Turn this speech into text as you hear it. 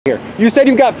Here. You said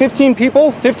you've got 15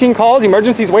 people, 15 calls,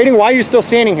 emergencies waiting. Why are you still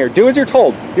standing here? Do as you're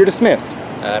told. You're dismissed.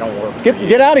 I don't work for you.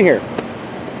 Get out of here.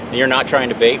 You're not trying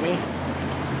to bait me?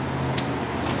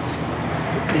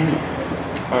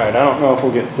 Alright, I don't know if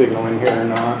we'll get signal in here or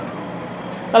not.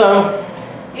 Hello.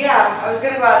 Yeah, I was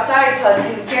gonna go outside until I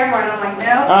see the camera and I'm like,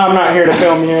 no. I'm not here to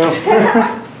film you.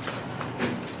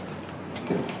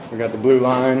 We got the blue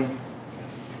line.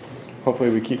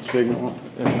 Hopefully we keep signal.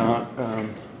 If not,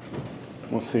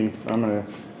 we'll see. I'm gonna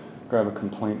grab a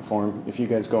complaint form. If you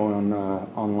guys go on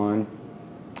online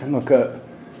and look up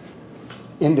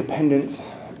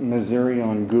Independence, Missouri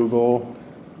on Google,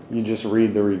 you just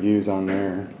read the reviews on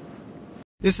there.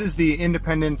 This is the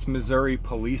Independence, Missouri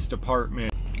Police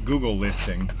Department Google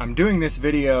listing. I'm doing this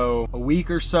video a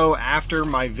week or so after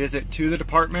my visit to the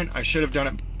department. I should have done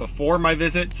it before my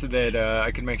visit so that I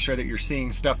could make sure that you're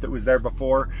seeing stuff that was there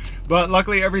before. But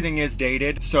luckily everything is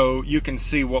dated, so you can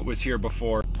see what was here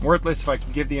before. Worthless. If I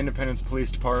could give the Independence Police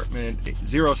Department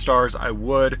 0 stars, I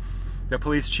would. The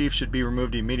police chief should be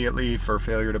removed immediately for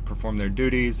failure to perform their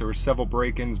duties. There were several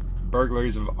break-ins,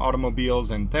 burglaries of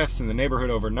automobiles, and thefts in the neighborhood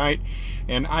overnight,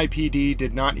 and IPD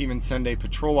did not even send a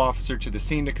patrol officer to the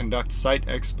scene to conduct site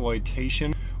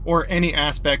exploitation or any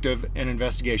aspect of an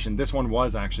investigation. This one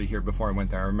was actually here before I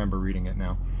went there. I remember reading it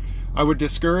now. I would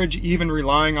discourage even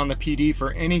relying on the PD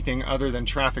for anything other than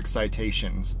traffic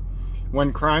citations.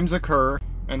 When crimes occur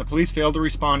and the police fail to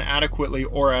respond adequately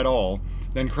or at all,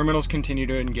 then criminals continue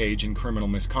to engage in criminal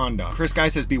misconduct. Chris Guy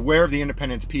says, beware of the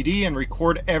Independence PD and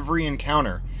record every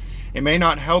encounter. It may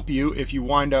not help you if you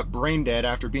wind up brain dead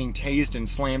after being tased and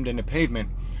slammed into pavement,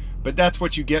 but that's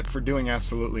what you get for doing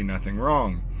absolutely nothing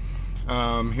wrong.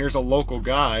 Here's a local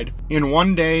guide. In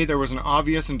one day, there was an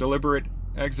obvious and deliberate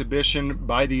exhibition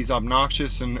by these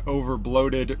obnoxious and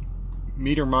over-bloated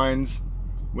meter minds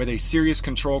with a serious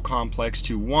control complex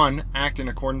to 1, act in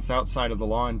accordance outside of the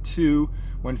law, and 2,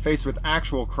 when faced with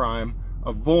actual crime,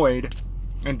 avoid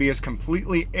and be as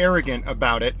completely arrogant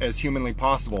about it as humanly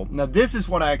possible. Now this is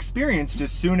what I experienced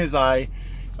as soon as I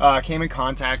came in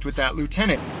contact with that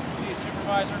lieutenant. You need a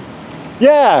supervisor?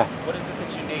 Yeah. What is it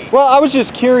that you need? Well, I was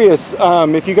just curious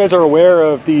if you guys are aware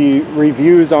of the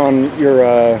reviews on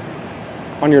your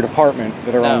department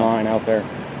that are online out there.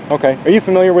 Okay. Are you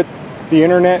familiar with the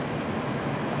internet?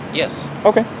 Yes.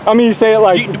 Okay. I mean, you say it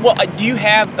like... Do you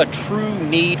have a true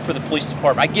need for the police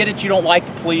department? I get it, you don't like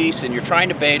the police and you're trying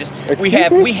to bait us.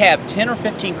 We have 10 or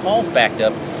 15 calls backed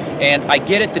up, and I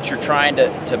get it that you're trying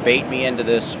to bait me into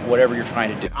this, whatever you're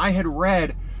trying to do. I had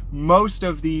read most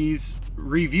of these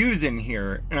reviews in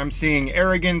here, and I'm seeing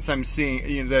arrogance, I'm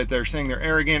seeing that they're saying they're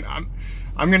arrogant.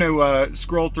 I'm going to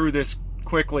scroll through this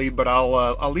quickly, but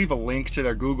I'll leave a link to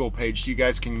their Google page so you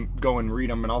guys can go and read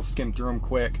them, and I'll skim through them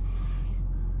quick.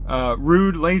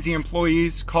 Rude, lazy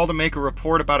employees, call to make a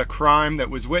report about a crime that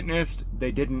was witnessed. They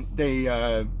didn't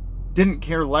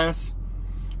care less.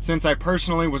 Since I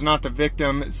personally was not the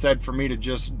victim, said for me to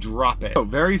just drop it.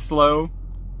 Very slow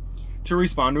to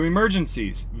respond to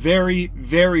emergencies. Very,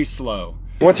 very slow.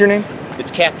 What's your name?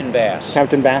 It's Captain Bass.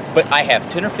 Captain Bass. But I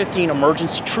have 10 or 15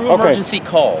 true emergency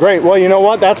calls. Great. Well, you know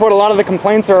what? That's what a lot of the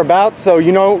complaints are about. So,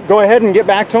 go ahead and get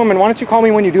back to them. And why don't you call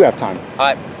me when you do have time?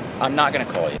 I'm not going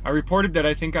to call you. I reported that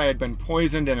I think I had been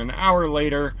poisoned, and an hour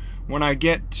later, when I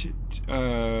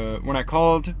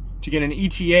called to get an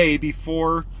ETA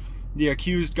before the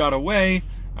accused got away,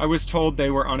 I was told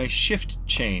they were on a shift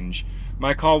change.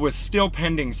 My call was still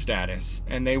pending status,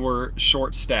 and they were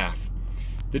short-staffed.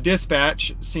 The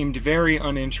dispatch seemed very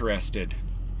uninterested.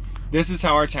 This is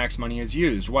how our tax money is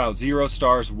used. Wow, 0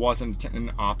 stars wasn't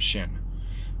an option.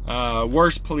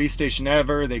 Worst police station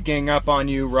ever. They gang up on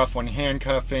you, rough when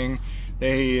handcuffing.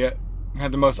 They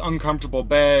had the most uncomfortable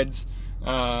beds.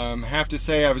 Have to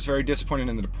say I was very disappointed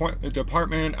in the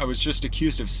department. I was just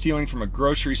accused of stealing from a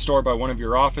grocery store by one of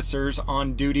your officers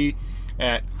on duty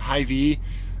at Hy-Vee.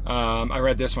 I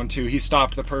read this one too. He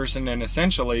stopped the person and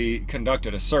essentially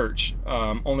conducted a search,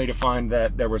 only to find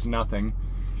that there was nothing.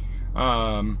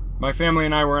 My family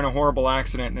and I were in a horrible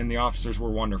accident, and the officers were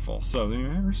wonderful. So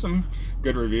there's some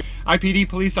good reviews. IPD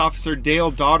police officer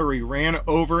Dale Daughtery ran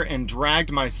over and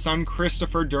dragged my son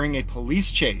Christopher during a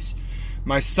police chase.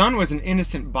 My son was an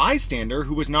innocent bystander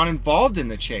who was not involved in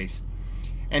the chase,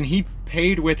 and he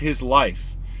paid with his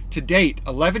life. To date,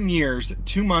 11 years,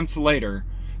 2 months later,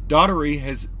 Daughtery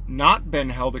has not been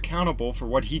held accountable for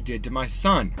what he did to my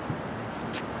son.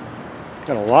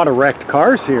 Got a lot of wrecked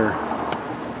cars here.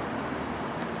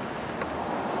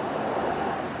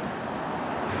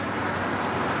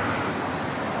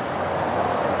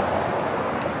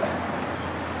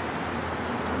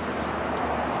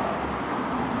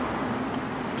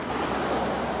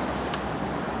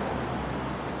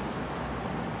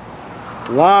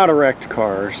 A lot of wrecked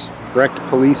cars, wrecked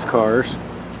police cars.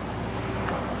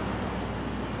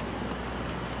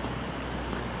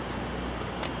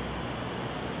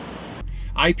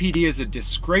 IPD is a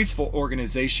disgraceful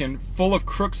organization full of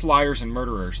crooks, liars, and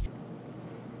murderers.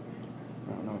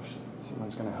 I don't know if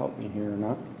someone's going to help me here or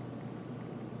not.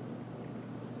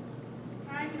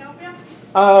 Hi, can I help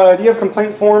you? Do you have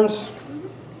complaint forms?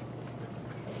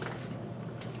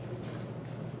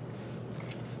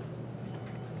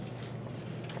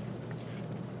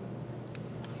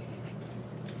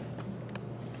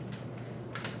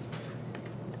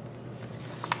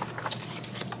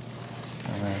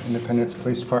 Independence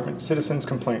Police Department Citizens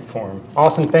Complaint Form.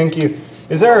 Awesome, thank you.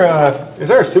 Is there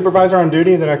a supervisor on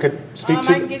duty that I could speak to?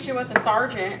 I can get you with a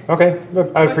sergeant. Okay,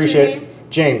 I appreciate it.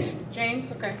 James. James,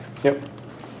 okay. Yep.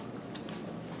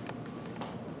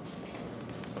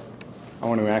 I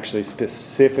want to actually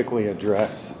specifically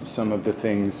address some of the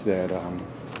things that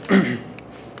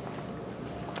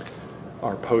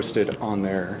are posted on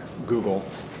their Google.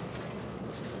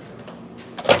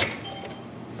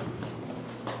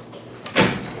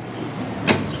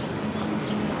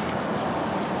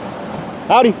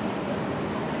 Howdy.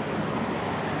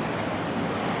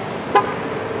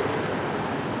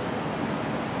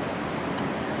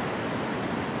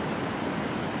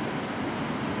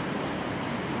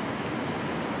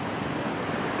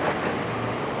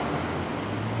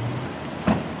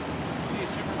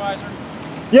 Supervisor?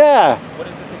 Yeah. What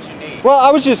is it that you need? Well,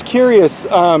 I was just curious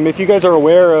if you guys are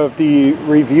aware of the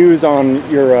reviews on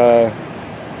your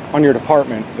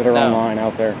department that are online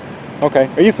out there. Okay.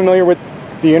 Are you familiar with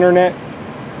the internet?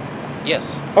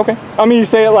 Yes. Okay. I mean, you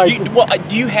say it like...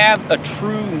 Do you have a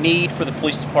true need for the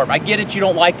police department? I get it, you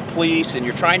don't like the police and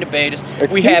you're trying to bait us.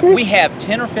 Excuse me? We have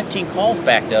 10 or 15 calls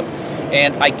backed up,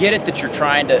 and I get it that you're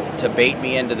trying to bait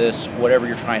me into this, whatever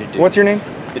you're trying to do. What's your name?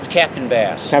 It's Captain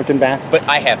Bass. Captain Bass. But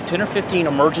I have 10 or 15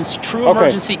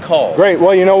 emergency calls. Great.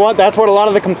 Well, you know what? That's what a lot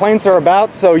of the complaints are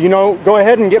about. So, go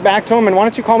ahead and get back to them. And why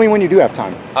don't you call me when you do have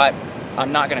time?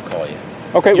 I'm not going to call you.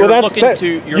 Okay, You're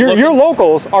well, your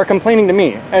locals are complaining to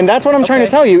me, and that's what I'm trying to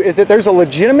tell you, is that there's a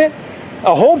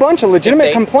whole bunch of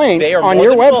legitimate complaints on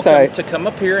your website. To come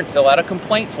up here and fill out a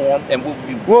complaint form, and we'll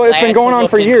be Well, it's been going on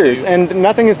for years, and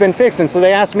nothing has been fixed, and so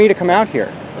they asked me to come out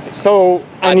here. Okay. So,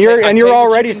 you're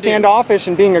already standoffish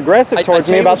and being aggressive towards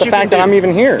me about the fact that I'm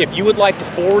even here. If you would like to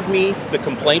forward me the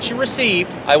complaints you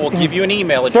received, I will give you an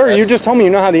email address. Sir, you just told me you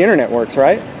know how the internet works,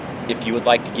 right? If you would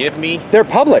like to give me... They're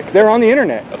public. They're on the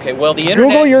internet. Okay, well, the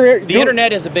internet... the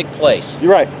internet is a big place.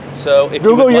 You're right. So if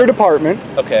Google your department.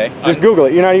 Okay. Just Google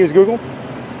it. You know how to use Google?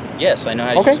 Yes, I know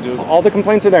how to use Google. All the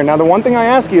complaints are there. Now, the one thing I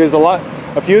ask you is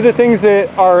a few of the things that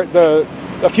are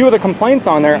a few of the complaints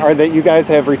on there are that you guys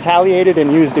have retaliated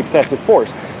and used excessive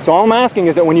force. So all I'm asking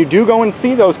is that when you do go and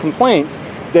see those complaints,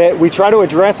 that we try to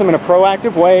address them in a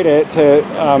proactive way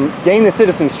to gain the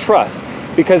citizens' trust,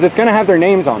 because it's going to have their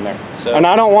names on there. And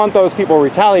I don't want those people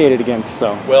retaliated against.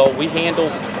 So. Well, we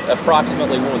handled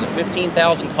approximately,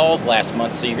 15,000 calls last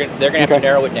month, so they're going to have to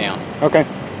narrow it down. Okay.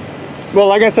 Well,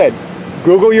 like I said,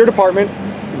 Google your department.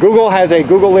 Google has a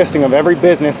Google listing of every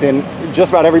business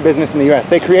just about every business in the U.S.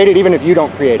 They create it even if you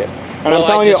don't create it. And I'm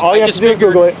telling you, all you have to do is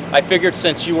Google it. I figured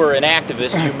since you were an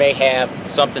activist, you may have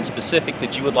something specific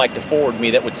that you would like to forward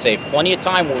me that would save plenty of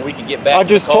time where we could get back to the calls. I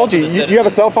just told you, you have a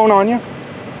cell phone on you?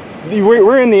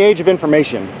 We're in the age of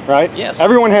information, right? Yes.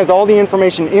 Everyone has all the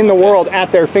information in the world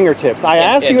at their fingertips. I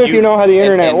asked you if you know how the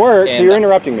internet works, so you're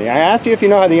interrupting me. I asked you if you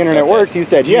know how the internet works, you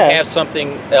said yes. Do you have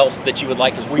something else that you would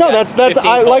like? No, that's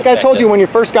like I told you when you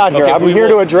first got here. I'm here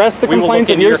to address the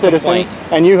complaints of your citizens,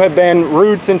 and you have been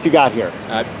rude since you got here.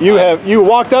 You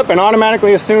walked up and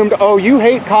automatically assumed, oh, you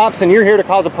hate cops and you're here to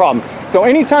cause a problem. So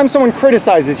anytime someone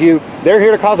criticizes you, they're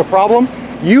here to cause a problem.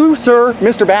 You, sir,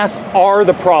 Mr. Bass, are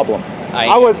the problem.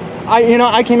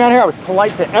 I came out here, I was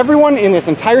polite to everyone in this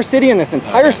entire city, in this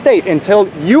entire state, until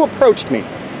you approached me.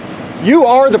 You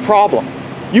are the problem.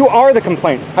 You are the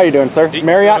complaint. How you doing, sir?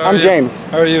 Marriott, I'm James.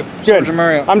 How are you? Good. Sergeant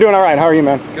Marriott. I'm doing all right. How are you,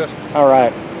 man? Good. All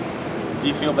right. Do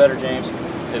you feel better, James?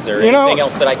 Is there anything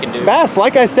else that I can do? Bass,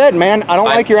 like I said, man, I don't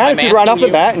like your attitude right off the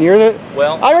bat, and you're the...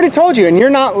 Well... I already told you, and you're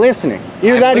not listening.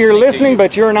 Either that or you're listening,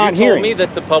 but you're not hearing. You told me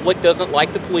that the public doesn't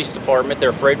like the police department. They're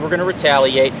afraid we're going to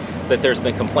retaliate, that there's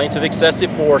been complaints of excessive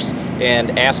force,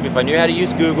 and asked me if I knew how to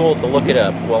use Google to look it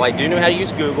up. Well, I do know how to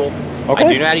use Google. Okay.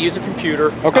 I do know how to use a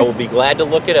computer. Okay. I will be glad to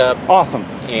look it up. Awesome.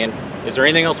 And is there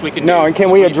anything else we can do? No, and can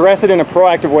we address it in a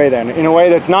proactive way then? In a way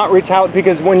that's not retaliate,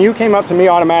 because when you came up to me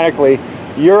automatically,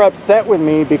 you're upset with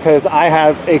me because I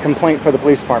have a complaint for the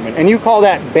police department, and you call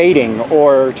that baiting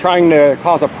or trying to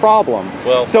cause a problem.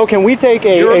 Well, so can we take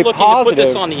you're a looking positive? to put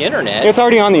this on the internet. It's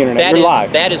already on the internet. You're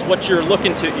live. That is what you're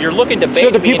looking to. You're looking to bait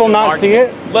Should the me people into an not see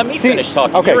argument. it? Let me finish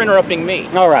talking. Okay. You're interrupting me.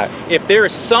 All right. If there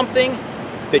is something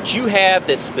that you have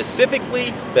that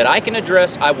specifically that I can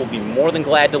address, I will be more than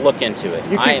glad to look into it.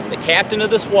 I am the captain of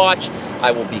this watch.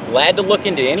 I will be glad to look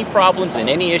into any problems and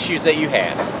any issues that you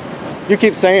have. You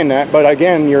keep saying that, but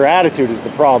again, your attitude is the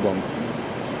problem.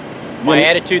 My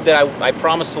attitude that I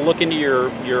promised to look into your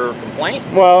complaint?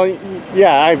 Well,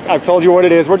 yeah, I've told you what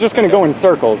it is. We're just going to go in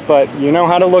circles, but you know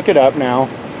how to look it up now.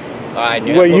 I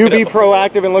knew. Will you be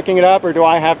proactive in looking it up, or do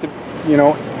I have to, you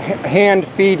know, hand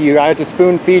feed you? I have to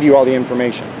spoon feed you all the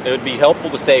information. It would be helpful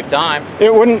to save time.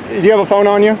 It wouldn't. Do you have a phone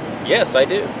on you? Yes, I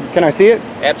do. Can I see it?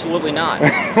 Absolutely not.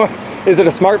 Is it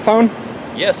a smartphone?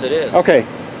 Yes, it is. Okay.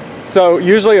 So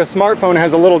usually a smartphone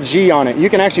has a little G on it. You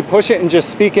can actually push it and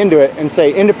just speak into it and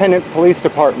say Independence Police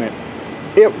Department.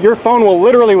 Your phone will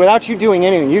literally, without you doing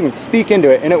anything, you can speak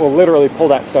into it and it will literally pull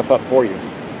that stuff up for you.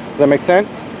 Does that make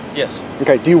sense? Yes.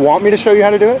 Okay, do you want me to show you how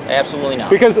to do it? Absolutely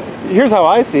not. Because here's how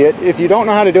I see it. If you don't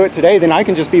know how to do it today, then I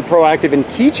can just be proactive in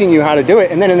teaching you how to do it.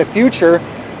 And then in the future,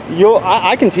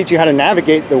 I can teach you how to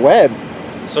navigate the web.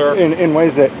 Sir, in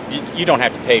ways that... You don't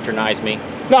have to patronize me.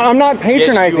 No, I'm not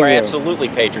patronizing you. Yes, you are absolutely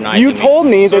patronizing You told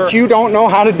me that you don't know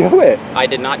how to do it. I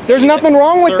did not tell There's you nothing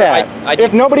wrong with Sir, that.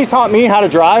 If nobody taught me how to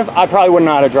drive, I probably wouldn't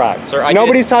know how to drive. Sir,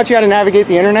 Nobody's taught you how to navigate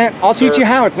the internet. I'll teach you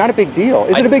how. It's not a big deal.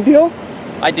 Is it a big deal?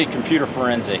 I did computer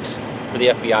forensics for the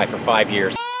FBI for 5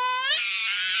 years.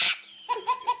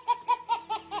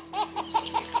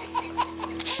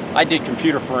 I did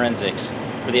computer forensics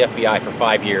for the FBI for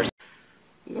 5 years.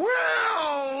 Well,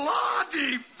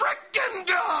 Lottie frickin'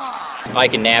 dog! I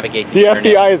can navigate the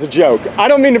internet. FBI is a joke. I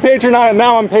don't mean to patronize.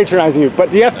 Now I'm patronizing you,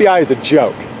 but the FBI is a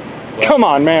joke. Well, come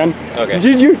on, man. Okay.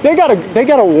 They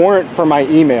got a warrant for my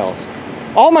emails.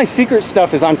 All my secret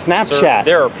stuff is on Snapchat. Sir,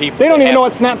 there are people. They don't even know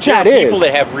what Snapchat is. People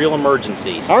that have real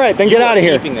emergencies. All right, then get out of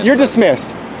here. You're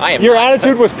dismissed. Your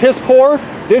attitude was piss poor.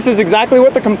 This is exactly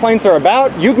what the complaints are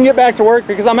about. You can get back to work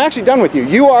because I'm actually done with you.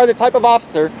 You are the type of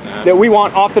officer that we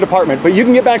want off the department, but you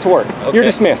can get back to work. Okay. You're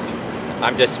dismissed.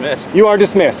 I'm dismissed. You are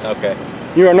dismissed. Okay.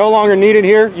 You are no longer needed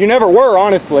here. You never were,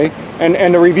 honestly,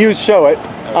 and the reviews show it.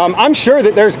 Okay. I'm sure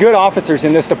that there's good officers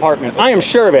in this department. Okay. I am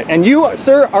sure of it. And you,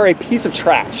 sir, are a piece of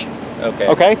trash. Okay.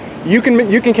 Okay? You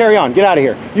can carry on. Get out of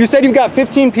here. You said you've got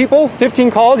 15 people,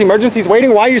 15 calls, emergencies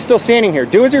waiting. Why are you still standing here?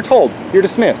 Do as you're told. You're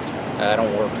dismissed. I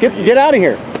don't work for you. Get out of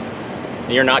here.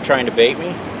 You're not trying to bait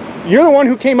me? You're the one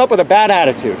who came up with a bad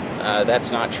attitude.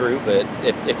 That's not true, but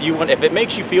if it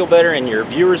makes you feel better and your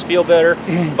viewers feel better,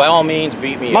 by all means,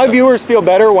 beat me up. My viewers feel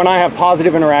better when I have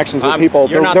positive interactions with people.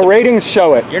 The ratings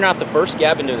show it. You're not the first guy.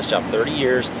 I've been doing this job 30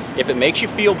 years. If it makes you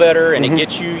feel better and it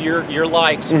gets you your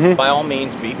likes, by all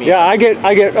means, beat me up. Yeah,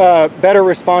 I get better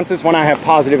responses when I have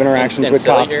positive interactions with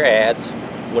sell cops. Your ads,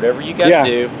 whatever you got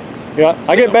to do. Yeah,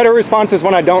 I get better responses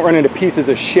when I don't run into pieces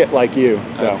of shit like you.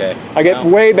 So. Okay. I get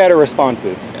way better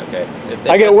responses. Okay.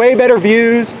 I get way better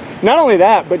views. Not only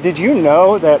that, but did you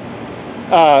know that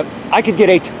I could get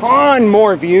a ton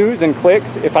more views and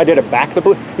clicks if I did a back the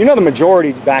blue? You know the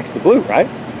majority backs the blue, right?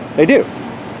 They do.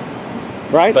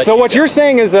 Right? But so what you're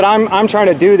saying is that I'm trying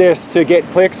to do this to get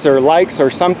clicks or likes or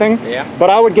something. Yeah. But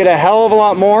I would get a hell of a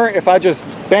lot more if I just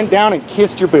bent down and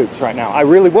kissed your boots right now. I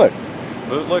really would.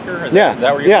 Bootlicker? Is that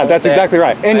where you're Yeah, that's exactly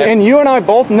right. And you and I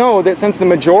both know that since the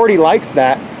majority likes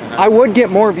that, I would get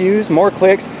more views, more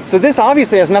clicks. So this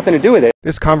obviously has nothing to do with it.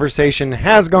 This conversation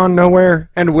has gone nowhere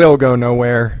and will go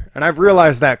nowhere, and I've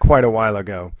realized that quite a while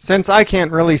ago. Since I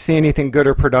can't really see anything good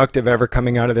or productive ever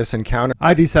coming out of this encounter,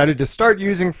 I decided to start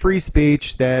using free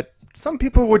speech that some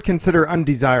people would consider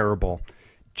undesirable,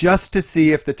 just to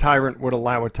see if the tyrant would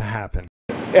allow it to happen.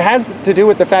 It has to do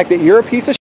with the fact that you're a piece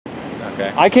of shit.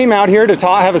 Okay. I came out here to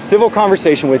have a civil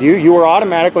conversation with you. You were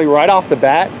automatically, right off the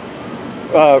bat,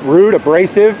 rude,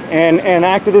 abrasive, and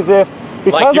acted as if,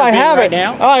 because I have it.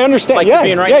 Now? Oh, I understand. Like yeah,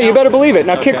 now? You better believe it.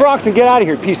 Now kick rocks and get out of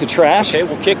here, piece of trash. Okay,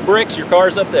 well, kick bricks. Your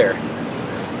car's up there.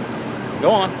 Go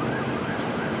on.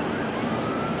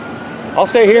 I'll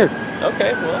stay here.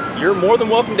 Okay, well, you're more than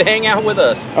welcome to hang out with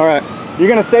us. All right. You're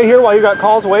going to stay here while you got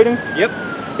calls waiting? Yep.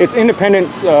 It's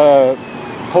Independence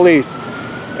Police.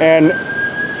 And,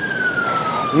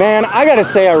 man, I got to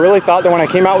say, I really thought that when I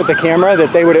came out with the camera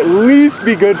that they would at least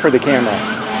be good for the camera.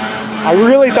 I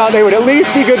really thought they would at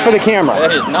least be good for the camera.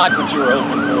 That is not what you were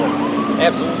hoping for.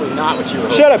 Absolutely not what you were hoping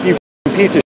for. Shut up, you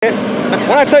piece of shit.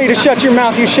 When I tell you to shut your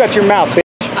mouth, you shut your mouth, bitch.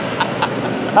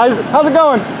 How's it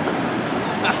going?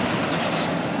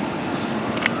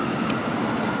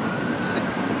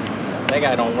 That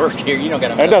guy don't work here. You don't got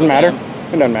to. It doesn't matter.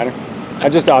 It doesn't matter. I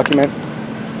just document.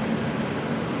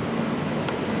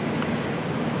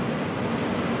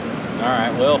 All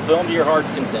right. Well, film to your heart's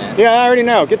content. Yeah, I already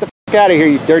know. Get the f out of here,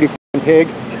 you dirty f***ing pig.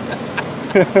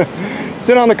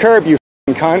 Sit on the curb, you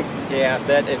f***ing cunt. Yeah,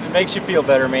 if it makes you feel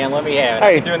better, man, let me have it.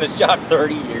 Hey. I've been doing this job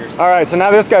 30 years. All right, so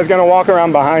now this guy's gonna walk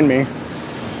around behind me.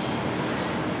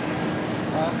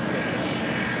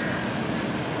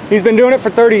 He's been doing it for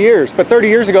 30 years, but 30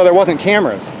 years ago there wasn't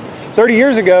cameras. 30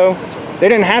 years ago, they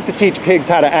didn't have to teach pigs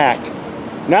how to act.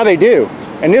 Now they do.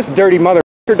 And this dirty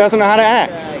motherfucker doesn't know how to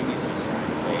act. Yeah, he's just trying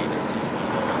to pay this.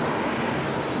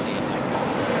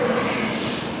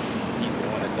 He's the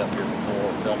one that's up here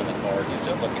before filming the cars. He's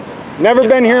just looking to... Never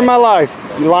been here in my life,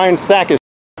 you lying sack of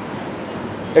shit.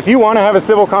 If you want to have a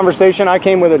civil conversation, I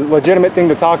came with a legitimate thing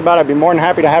to talk about. I'd be more than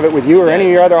happy to have it with you or any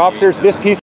of your other officers. This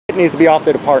piece of shit needs to be off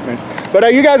the department.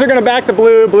 But you guys are going to back the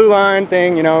blue line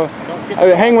thing, you know.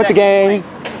 Hang with the gang.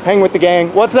 Hang with the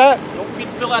gang. What's that? Don't forget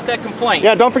to fill out that complaint.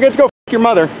 Yeah, don't forget to go f your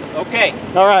mother. Okay.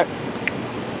 All right.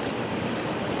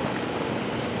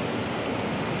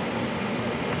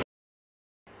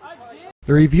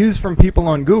 The reviews from people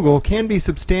on Google can be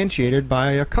substantiated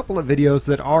by a couple of videos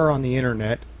that are on the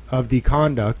internet of the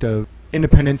conduct of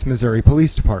Independence, Missouri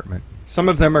Police Department. Some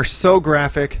of them are so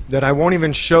graphic that I won't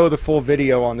even show the full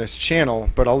video on this channel,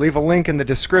 but I'll leave a link in the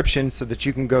description so that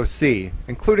you can go see,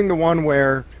 including the one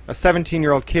where a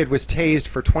 17-year-old kid was tased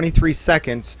for 23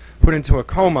 seconds, put into a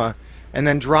coma, and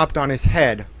then dropped on his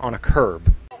head on a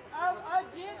curb. I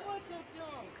did listen to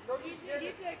him.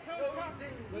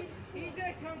 He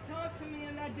said come talk to me,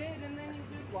 and I did, and then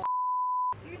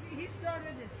he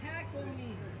started to tackle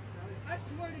me. I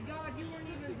swear to God, you weren't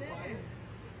even there.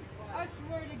 I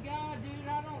swear to God, dude,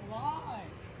 I don't lie.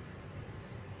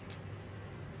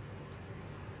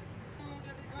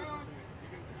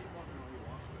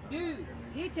 Dude,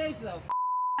 he tased the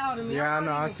out of me. Yeah, I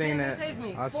know, I seen it. He tased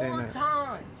me I seen it. 4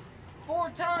 times. 4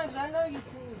 times, I know you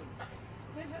seen it.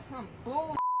 This is some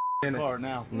bull. Record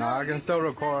now. No, I can still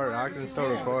record. I can still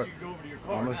record.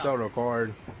 I'm gonna still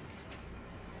record.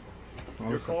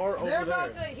 Your car over They're there.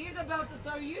 about to, he's about to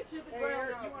throw you to the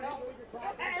ground.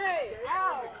 Hey,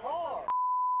 out of the car.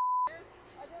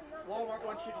 Walmart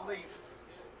wants you to leave.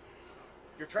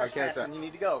 You're trespassing. You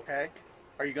need to go, okay?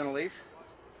 Are you gonna leave?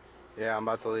 Yeah, I'm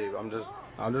about to leave. I'm just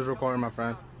recording my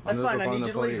friend. I'm That's just fine. I recording need the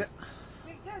you to leave police.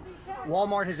 it.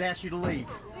 Walmart has asked you to leave.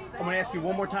 I'm gonna ask you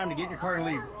one more time to get in your car and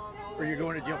leave, or you're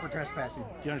going to jail for trespassing. Do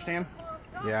you understand?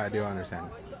 Yeah, I do understand.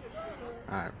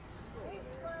 All right.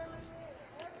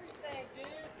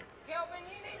 Kelvin,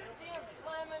 you need to see him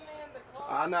slamming me in the car.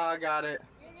 I know, I got it.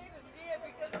 You need to see it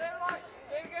because they're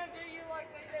gonna do you like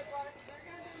they did, like, they're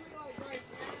gonna do me like right.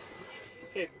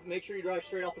 Okay, make sure you drive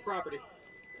straight off the property.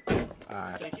 All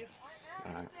right. Thank you.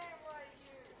 All right.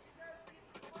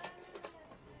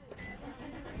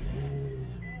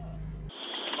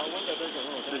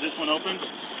 Is this one open?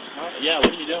 Yeah, what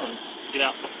are you doing? Get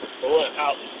out. For what?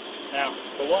 Out. Now.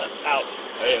 For what? Out.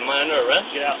 Hey, am I under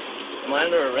arrest? Get out. Am I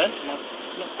under arrest?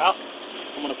 Out.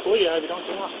 I'm gonna pull you out if you don't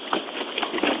get out.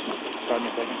 Pardon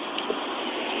me a second.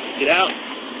 Get out.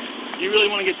 You really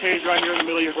want to get tased right here in the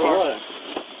middle of your car? What?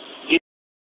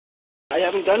 I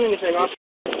haven't done anything.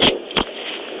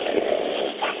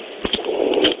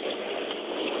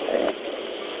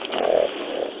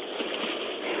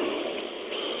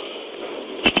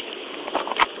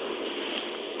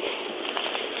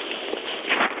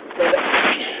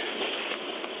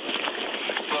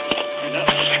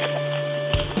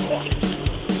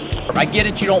 I get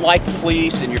it, you don't like the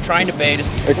police and you're trying to bait us.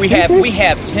 We have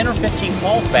 10 or 15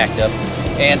 calls backed up,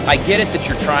 and I get it that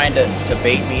you're trying to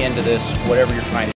bait me into this, whatever you're trying to do.